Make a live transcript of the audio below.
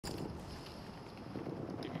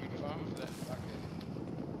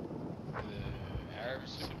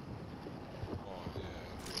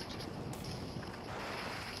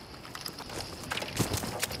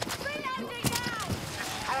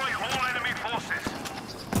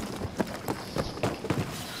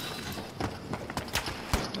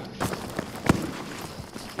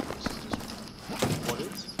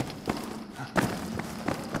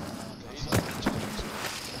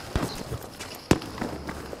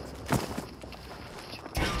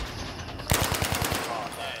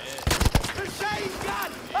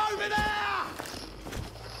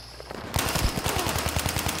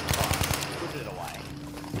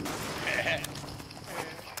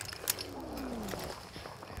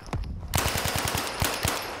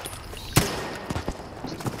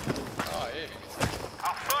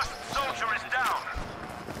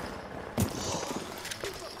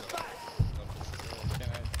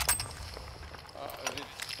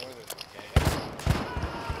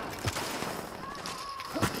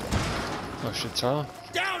Oh shit, Tyler.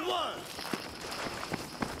 Down one!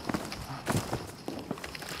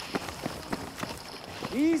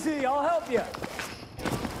 Easy, I'll help you.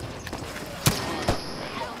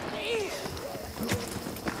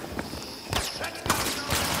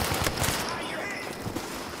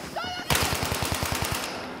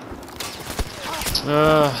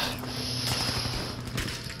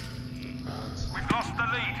 We've lost the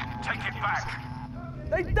lead. Take it back.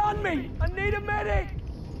 They've done me! I need a medic!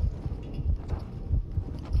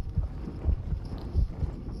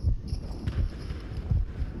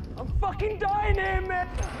 I'm fucking dying here, man!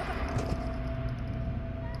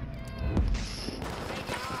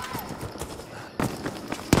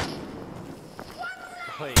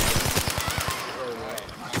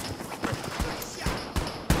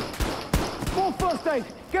 Full first aid!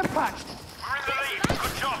 Get patched! We're in the lead.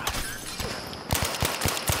 Good job.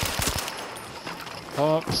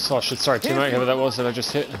 Oh shit, sorry teammate, whoever that was that I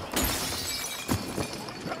just hit.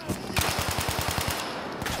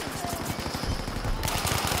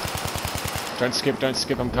 Don't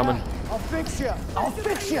skip, I'm coming. I'll fix you! I'll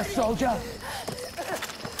fix you, soldier!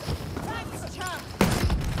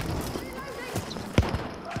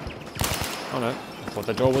 Oh no, I thought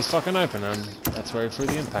the door was fucking open and that's where he threw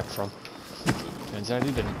the impact from. Turns out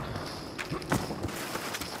he didn't.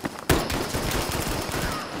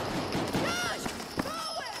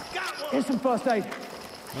 Here's some first aid.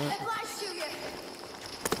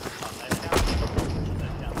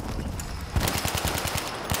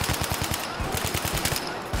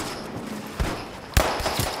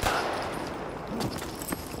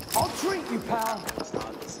 I'll treat you, pal.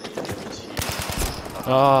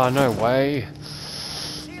 Oh, no way.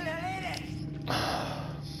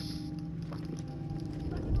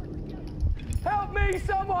 Help me,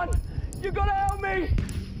 someone! You gotta help me!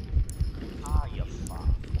 Ah, you fuck.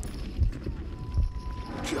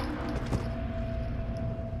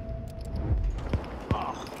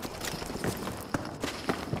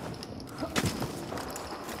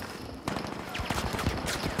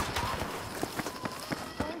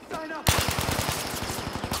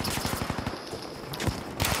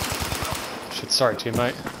 Shit, sorry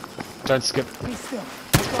teammate. Don't skip. Be still.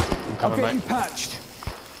 I'm coming, I'll get you mate. patched.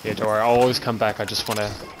 Yeah, don't worry, I'll always come back. I just want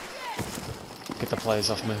to get the players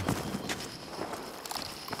off me.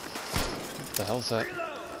 What the hell's that?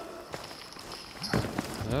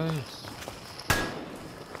 No.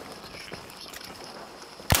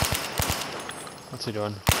 What's he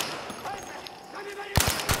doing?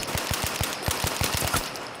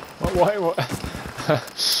 What?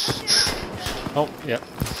 Oh, yep.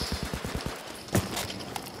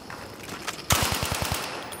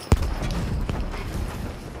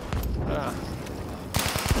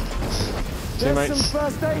 There's Teammates. some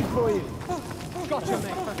first aid for you. Gotcha,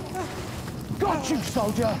 mate. Got you,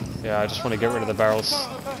 soldier. Yeah, I just want to get rid of the barrels.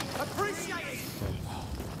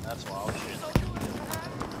 That's wild shit.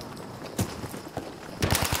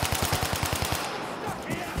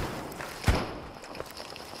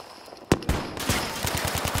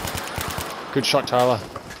 Good shot, Tyler.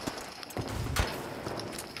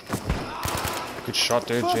 Good shot,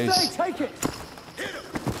 dude. First aid, Jeez. take it. Hit him.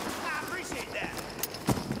 I appreciate that.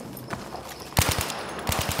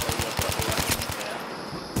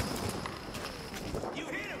 You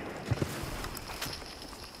hit him.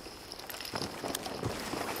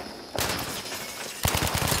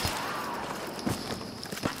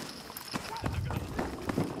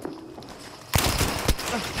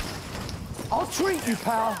 I'll treat you,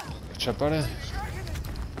 pal. Good shot, buddy.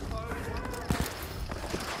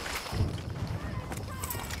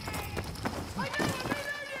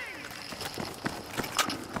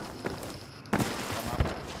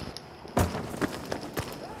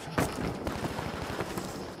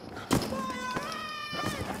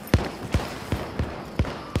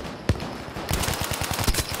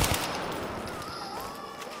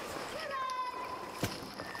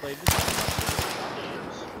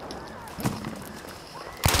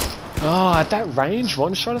 Oh, at that range,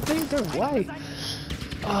 one shot, I think? No way.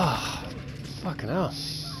 Oh, fucking hell.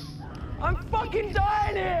 I'm fucking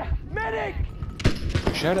dying here. Medic.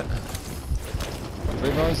 Appreciate it.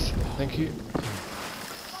 Revives, thank you.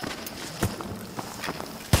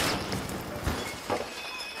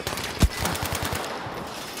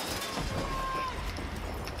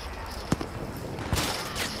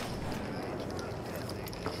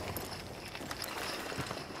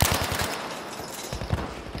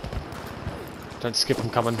 Don't skip, I'm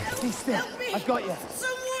coming. Be still. I've got you.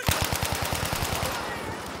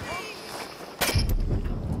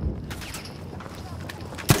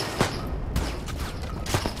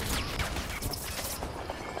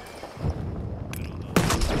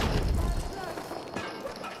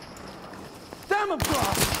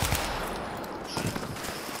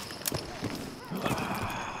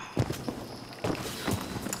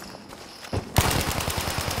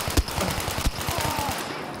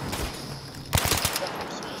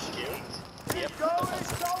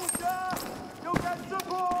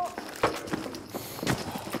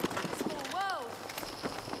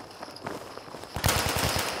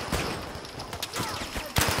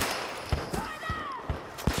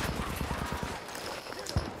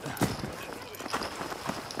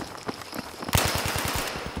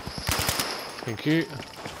 Thank you.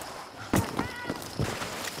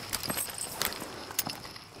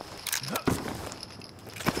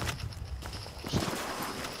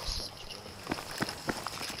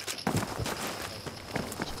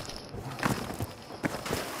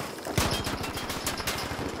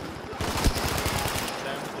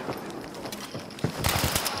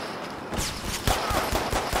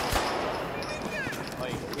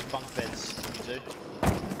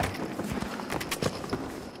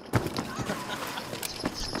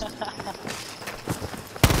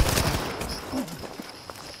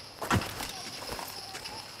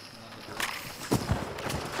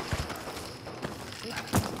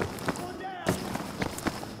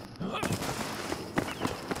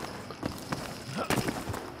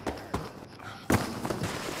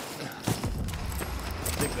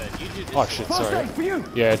 Oh shit, sorry.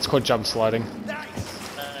 Yeah, it's called jump sliding. No, I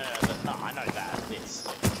know that. It's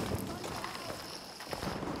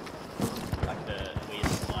like the weird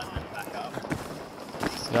slide and back up.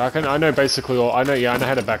 Yeah, I know basically all. I know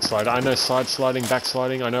how to backslide. I know side sliding,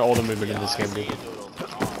 backsliding. I know all the movement in this game, dude.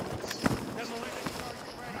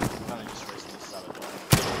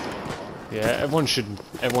 Yeah, everyone should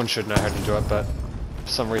know how to do it, but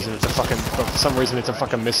for some reason it's a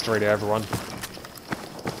fucking mystery to everyone.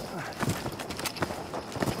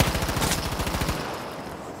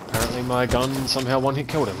 Apparently my gun somehow one-hit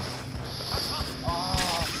killed him.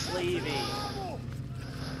 Oh, Sleevey.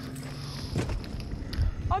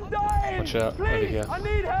 I'm dying! Watch out, Please, over here. I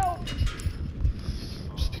need help!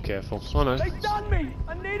 Just be careful. Oh no. They done me!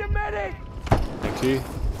 I need a medic! Thank you.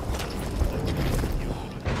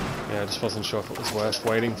 Yeah, I just wasn't sure if it was worth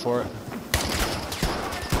waiting for it.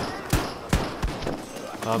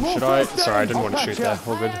 Should I? Sorry, I didn't want to shoot there.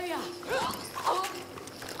 All good. That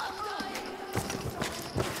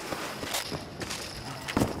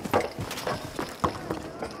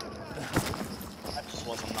just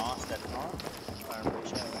wasn't nice that time.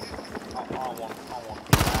 I want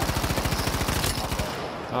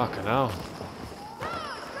Fucking hell.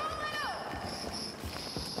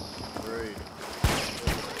 rude.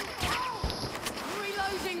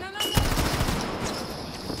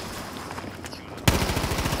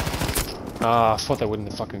 Ah, I thought they wouldn't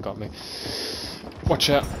have fucking got me. Watch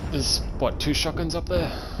out. There's, what, 2 shotguns up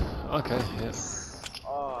there? Okay, yeah.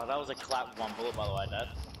 Oh, that was a clap with 1 bullet, by the way, Dad.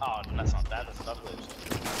 Oh, that's not Dad, that's Douglas.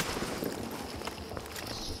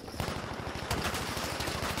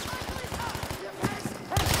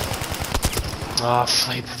 Ah,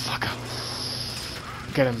 flame, fucker.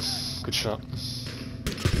 Get him. Good shot.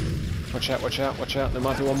 Watch out, watch out, watch out. There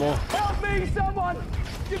might be one more. Help me, someone!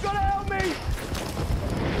 You gotta help me!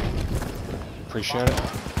 Appreciate it.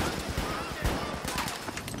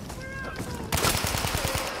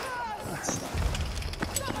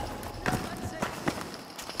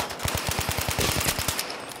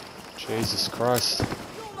 Jesus Christ.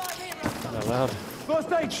 Not loud.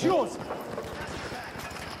 First aid, yours!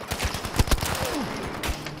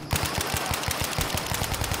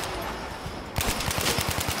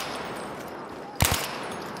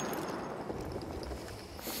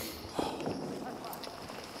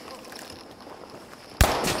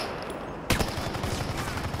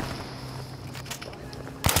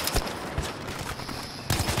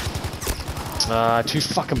 Ah, 2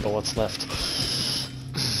 fucking bullets left.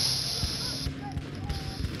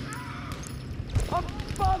 I'm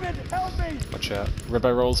bugging! Help me! Watch out.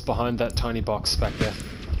 Ribbo rolls behind that tiny box back there.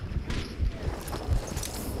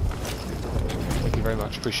 Thank you very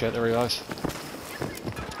much. Appreciate the revive.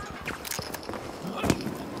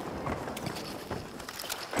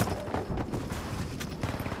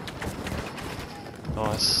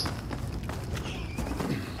 Nice.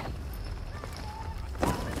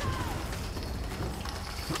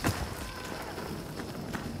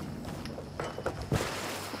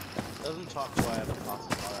 Doesn't talk to I have a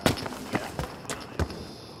classifier.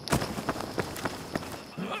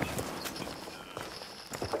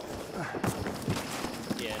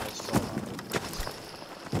 Yeah, that's so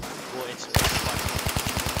well, it's like,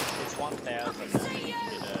 it's 1,000 and then you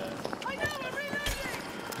can get a...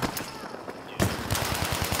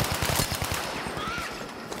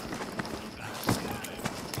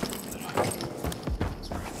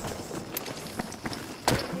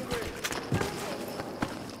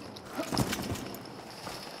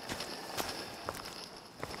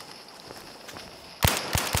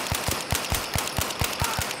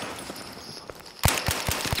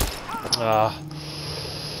 Ah.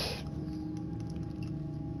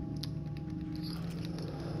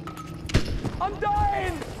 I'm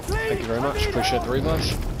dying! Please! Thank you very I much. need Appreciate help. the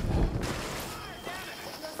revive.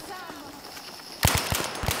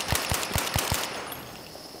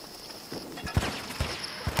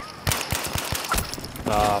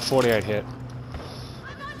 48 hit.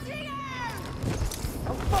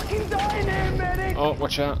 I'm fucking dying here, medic! Oh,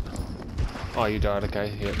 watch out. Oh, you died,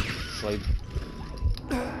 okay. Yep, sleep.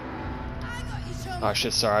 Oh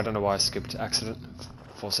shit, sorry, I don't know why I skipped accident.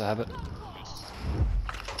 Force a habit.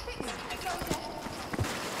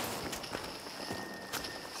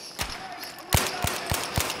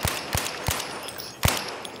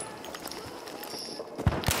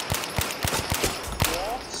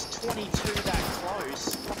 What? 22 that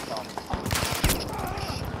close? What the fuck?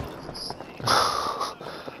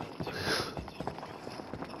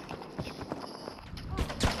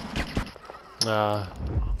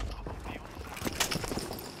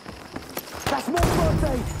 That's more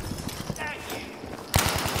birthday!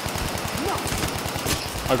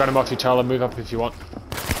 I got him off you, Tyler. Move up if you want.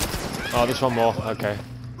 Oh, there's one more. Okay.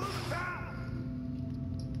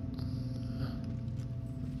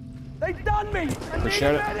 They done me! I need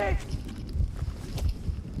Appreciate a it. medic!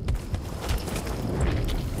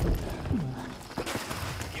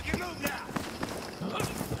 You can move now.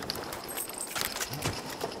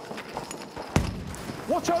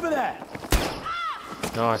 Watch over there!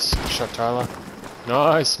 Nice. Good shot, Tyler.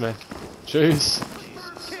 Nice, man. Jeez.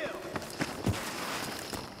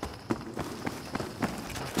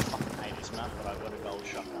 I hate this map, but I've got a gold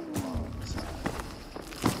shotgun.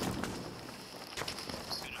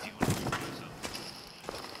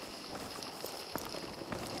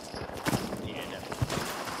 Yeah, definitely.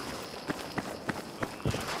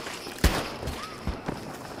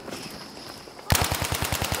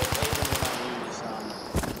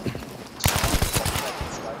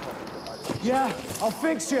 Yeah, I'll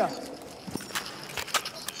fix you.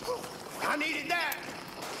 I needed that.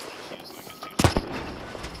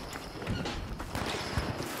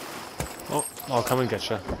 Oh, I'll come and get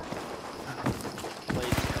you.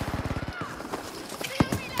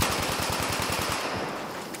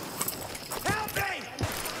 Help me!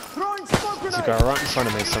 Throwing smoke There's a grenade! guy right in front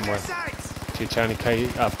of me somewhere. Gee, Tony K.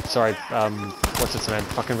 Sorry, what's its name?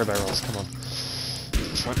 Fucking Red Barrels, come on.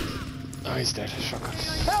 Front. Oh, he's dead. Shotgun.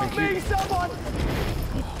 Help Thank me, you. someone!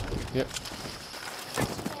 Yep.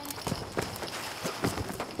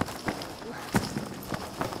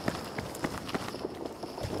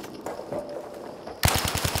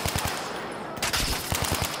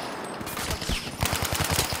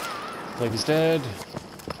 I believe he's dead.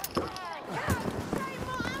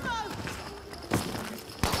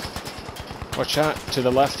 Watch out to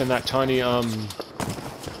the left in that tiny,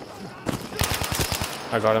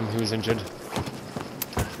 I got him, he was injured.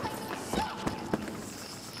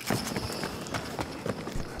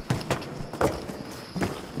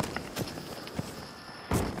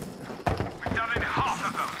 We've done in half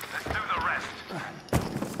of them. Let's do the rest.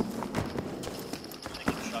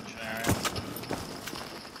 Construction area.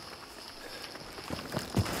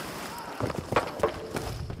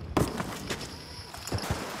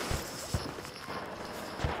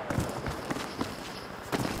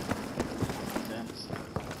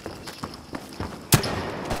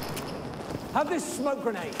 Have this smoke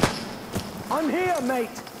grenade. I'm here, mate.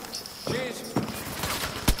 Cheers.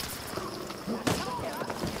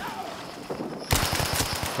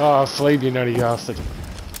 Oh, Fleeb, you nutty bastard.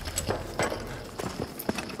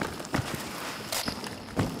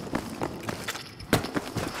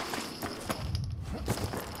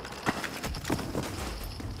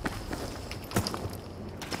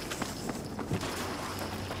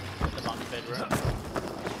 The bunk bedroom.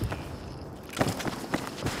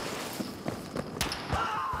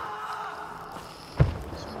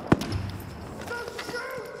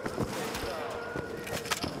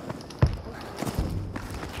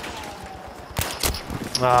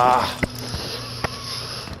 Ah.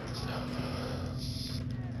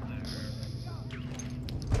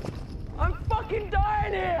 I'm fucking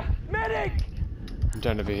dying here! Medic!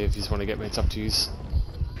 Don't over here if you just want to get me, it's up to you.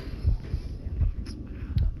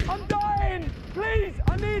 I'm dying! Please,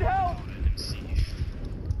 I need help!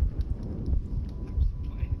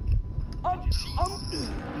 I'll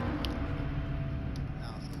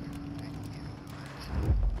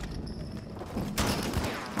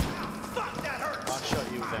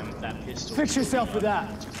shot you with that pistol. Fix yourself with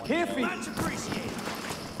that. Here for you. Much appreciated.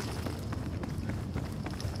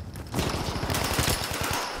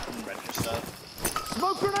 Register.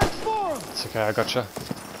 Smoke grenade for him! It's okay, I gotcha.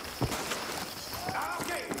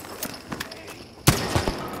 Okay.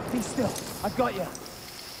 Be still. I've got you.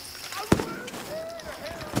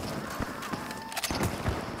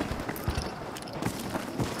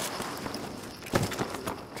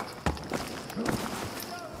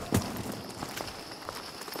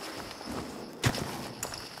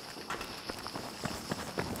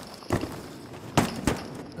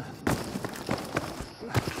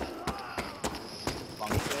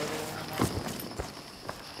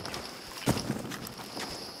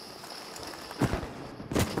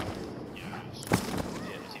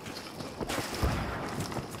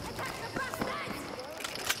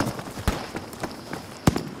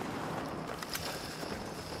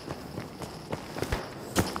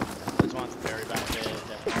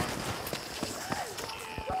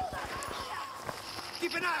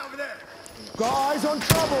 Eyes on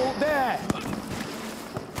trouble, there! Smoke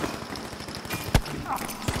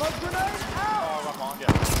grenade, out! Oh, Ramon,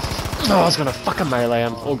 Oh, I was gonna fucking melee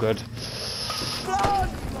him. All good. Blood!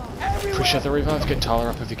 Everywhere! Appreciate the revive. Get Tyler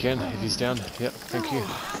up if you can. If he's down. Yep, thank you.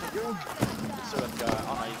 So let's go.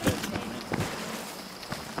 Oh no, he's dead.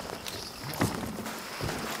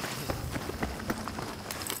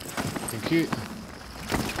 Thank you.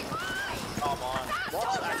 Come on.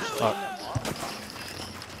 What's actually Oh.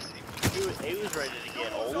 He was ready to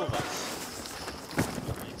get all of us.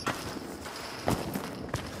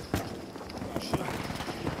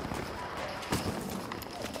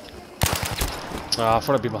 I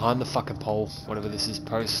thought I'd be behind the fucking pole. Whatever this is,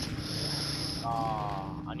 post.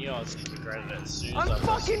 I knew I was going to regret it as soon as I'm I was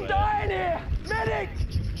fucking dying here! Medic!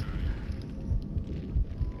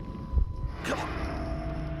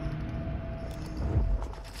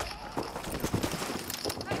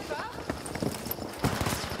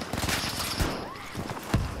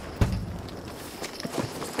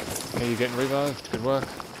 Okay, you're getting revived. Good work.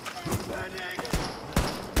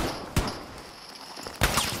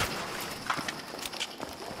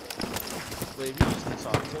 Leave you using this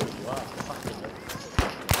on full, you are fucking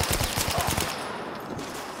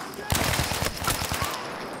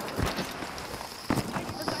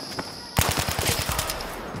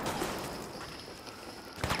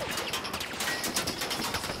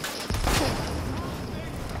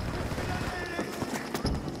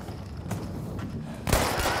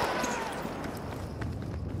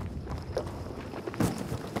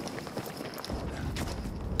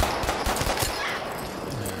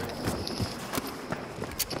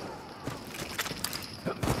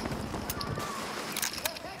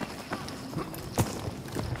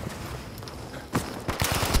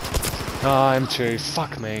Ah, M2.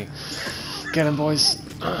 Fuck me. Get him, boys.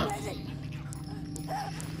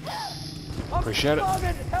 Appreciate it. Help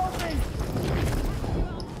me!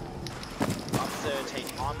 I'm 13.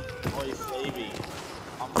 I'm Oi Phoebe.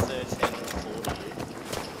 I'm 13 and 40.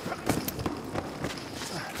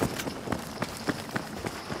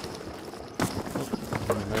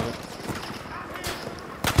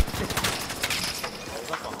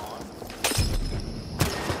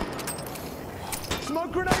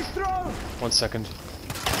 Smoke grenade throw! 1 second.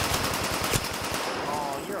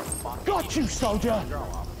 Oh, you're a fucking Got you, soldier! grow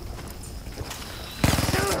up.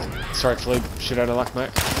 Sorry, Philippe. Shit out of luck,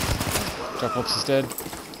 mate. Dropbox is dead.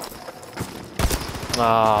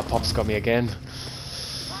 Ah, Pop's got me again.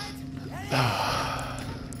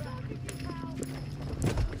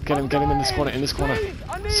 Get him in this corner,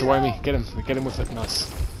 Sway me, get him with it, nice.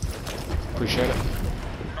 Appreciate it.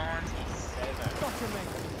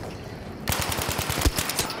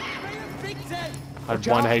 97. I had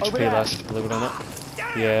 1 HP left, believe it or not.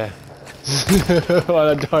 Yeah. Well,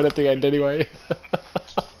 I don't think I did anyway. Fuck,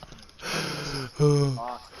 you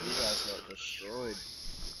guys got destroyed.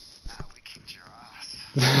 We kicked your ass.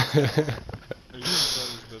 We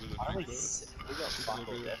got fucked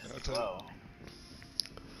death as well.